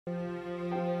Oh,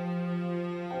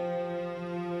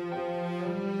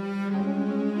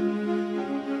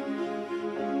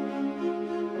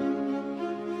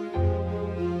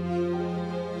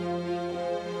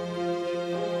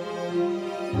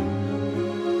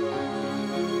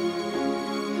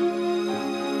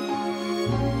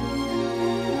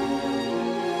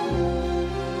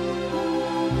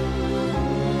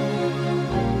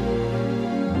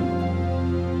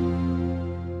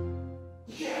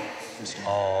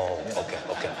 okay.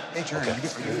 Hey, Jerry,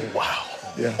 Okay. Wow.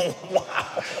 Yeah.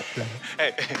 Wow.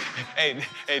 Hey,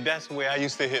 that's the way I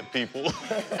used to hit people.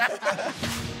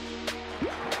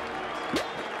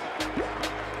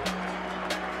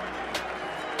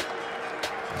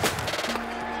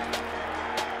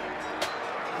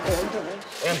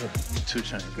 Andrew. Two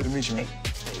Chainz. Good to meet you, man.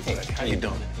 Hey, how you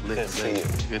doing? Good to see you.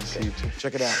 Good to see you, too.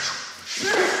 Check it out.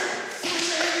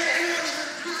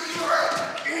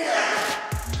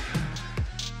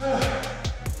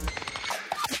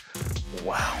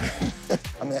 Wow.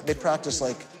 I mean, they practice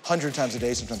like 100 times a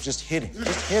day sometimes, just hitting.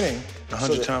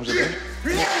 100 times a day?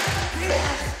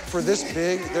 For this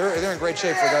big, they're in great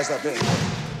shape for guys that big.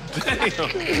 Damn.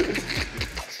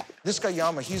 This guy,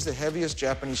 Yama, he's the heaviest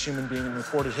Japanese human being in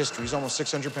recorded history. He's almost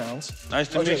 600 pounds. Nice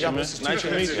to meet you, man. Nice Nice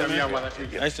to meet you, man.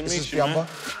 Nice to meet you, man.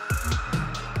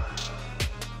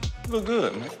 Look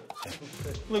good, man.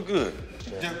 Look good.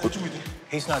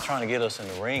 He's not trying to get us in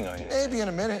the ring or anything. Maybe in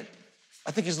a minute.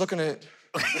 I think he's looking at...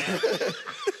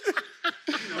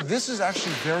 This is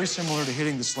actually very similar to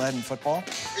hitting the sled in football.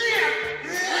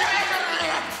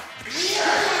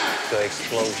 The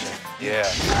explosion. Yeah.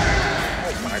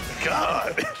 Oh, my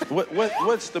God.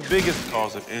 What's the biggest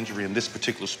cause of injury in this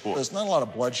particular sport? There's not a lot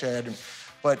of bloodshed,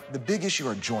 but the big issue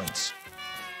are joints.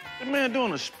 The man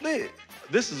doing a split.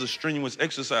 This is a strenuous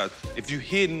exercise. If you're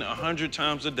hitting 100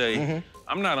 times a day,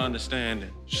 I'm not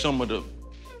understanding some of the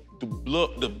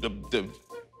blood,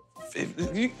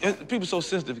 people so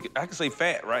sensitive. I can say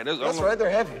fat, right? That's right, they're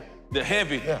heavy. They're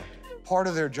heavy. Yeah. Part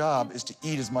of their job is to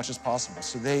eat as much as possible.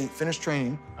 So they finish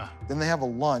training, then they have a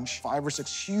lunch, 5 or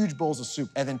 6 huge bowls of soup,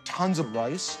 and then tons of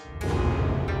rice.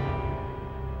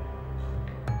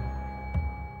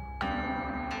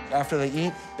 After they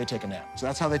eat, they take a nap. So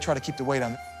that's how they try to keep the weight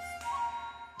on.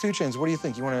 2 Chainz, what do you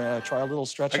think? You want to try a little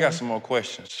stretch? I got some more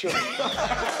questions. Sure.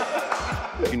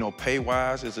 You know,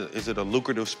 pay-wise, is it a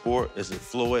lucrative sport? Is it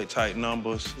Floyd-type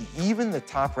numbers? Even the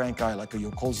top-ranked guy like a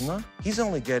Yokozuna, he's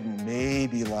only getting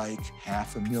maybe like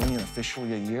 $500,000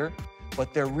 officially a year,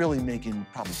 but they're really making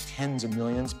probably tens of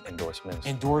millions.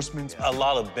 Endorsements. A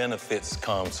lot of benefits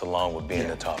comes along with being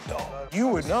the top dog. You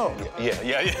would know. Yeah.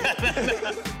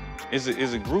 Is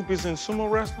it groupies in sumo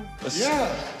wrestling?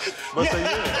 Yeah. Let's say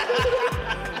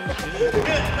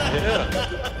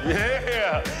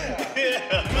yeah.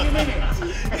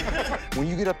 When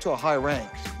you get up to a high rank,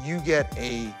 you get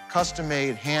a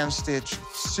custom-made, hand-stitched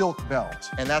silk belt,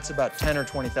 and that's about $10,000 or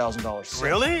 $20,000.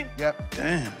 Really? Yep.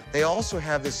 Damn. They also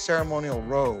have this ceremonial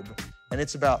robe, and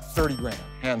it's about 30 grand,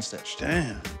 hand-stitched.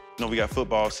 Damn. No, we got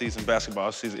football season,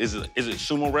 basketball season. Is it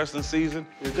sumo wrestling season?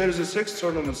 There is 6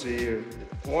 tournaments a year.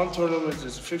 One tournament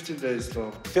is 15 days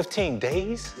though. 15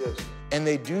 days? Yes. And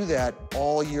they do that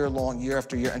all year long, year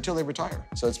after year, until they retire.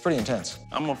 So it's pretty intense.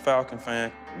 I'm a Falcon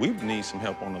fan. We need some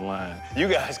help on the line. You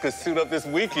guys could suit up this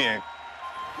weekend.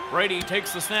 Brady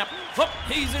takes the snap. Flip,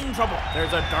 he's in trouble.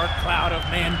 There's a dark cloud of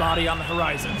man body on the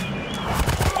horizon.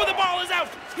 But the ball is out.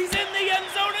 He's in the end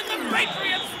zone, and the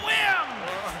Patriots win!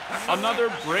 Another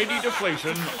Brady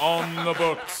deflation on the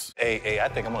books. Hey, I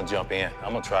think I'm gonna jump in.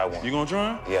 I'm gonna try one. You gonna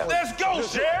try? Yeah. Let's go,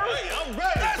 Jerry! I'm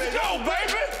ready, Let's go,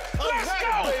 baby! Let's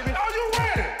go! Baby. Are you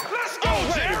ready? Let's go,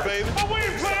 Jerry! Baby. But we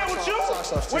ain't playing with you!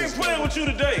 We ain't playing with you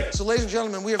today. So, ladies and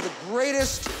gentlemen, we have the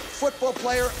greatest football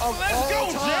player of all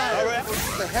go, time. Jerry. All right.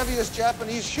 The heaviest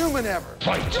Japanese human ever.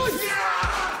 Fight. No,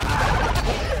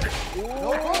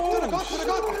 go to the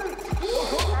gun.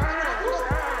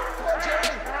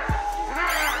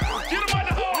 Get him out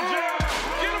the hole, Jerry!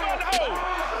 Get him out the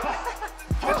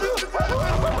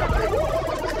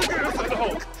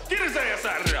hole! Get his ass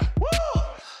out of there!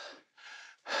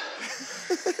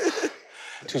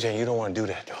 TJ, you don't want to do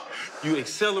that, though. You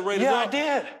accelerated Yeah, up? I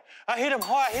did. I hit him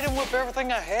hard. I hit him with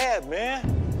everything I had, man.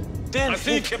 Then I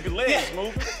see you kept your legs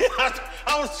moving.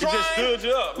 I was trying. He just stood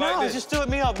you up like No, this. he just stood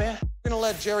me up, man. We're gonna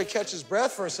let Jerry catch his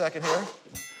breath for a second here.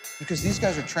 Because these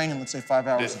guys are training, let's say, 5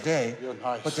 hours a day,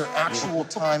 but their actual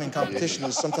time in competition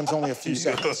is sometimes only a few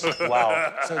seconds.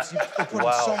 Wow. So it's, they put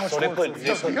in so much work.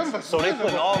 So they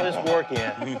putting all this work in.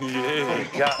 Yeah.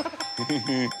 God.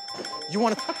 You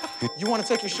want to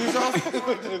take your shoes off?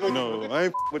 No, I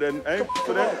ain't with that. I ain't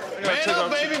with that. Man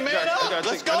up, baby, man up.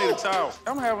 Let's go. I need a towel.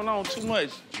 I'm having on too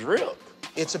much drip.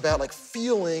 It's about like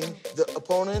feeling the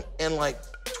opponent and like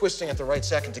twisting at the right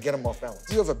second to get them off balance.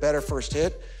 If you have a better first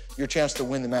hit, your chance to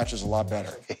win the match is a lot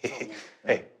better.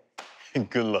 Hey,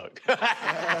 good luck. All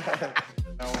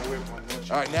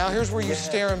right, now here's where you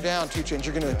stare him down, 2 Chainz.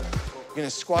 You're gonna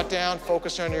squat down,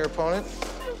 focus on your opponent.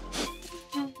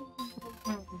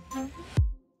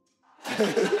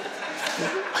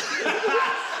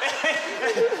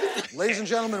 Ladies and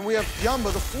gentlemen, we have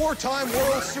Byamba, the 4-time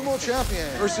World Sumo Champion,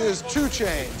 versus 2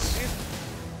 Chainz.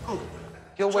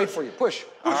 He'll wait for you. Push.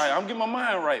 All right, I'm getting my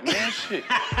mind right, man. Shit.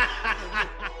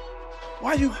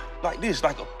 Why you like this?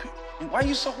 Like a... Why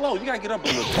you so low? You gotta get up a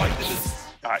little like this.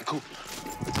 All right, cool.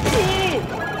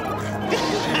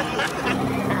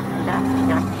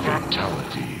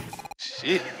 Fatality.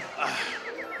 Shit.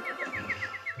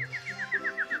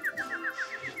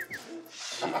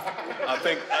 I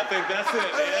think that's it.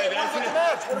 Yeah, that's it.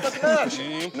 What about the match?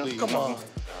 Man, Come on.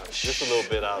 Just a little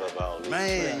bit out of bounds.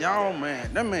 Man, y'all,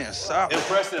 man, that man solid.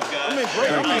 Impressive, guys.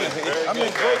 I'm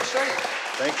in great shape.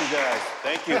 Thank you, guys.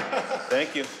 Thank you.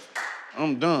 Thank you.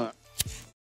 I'm done.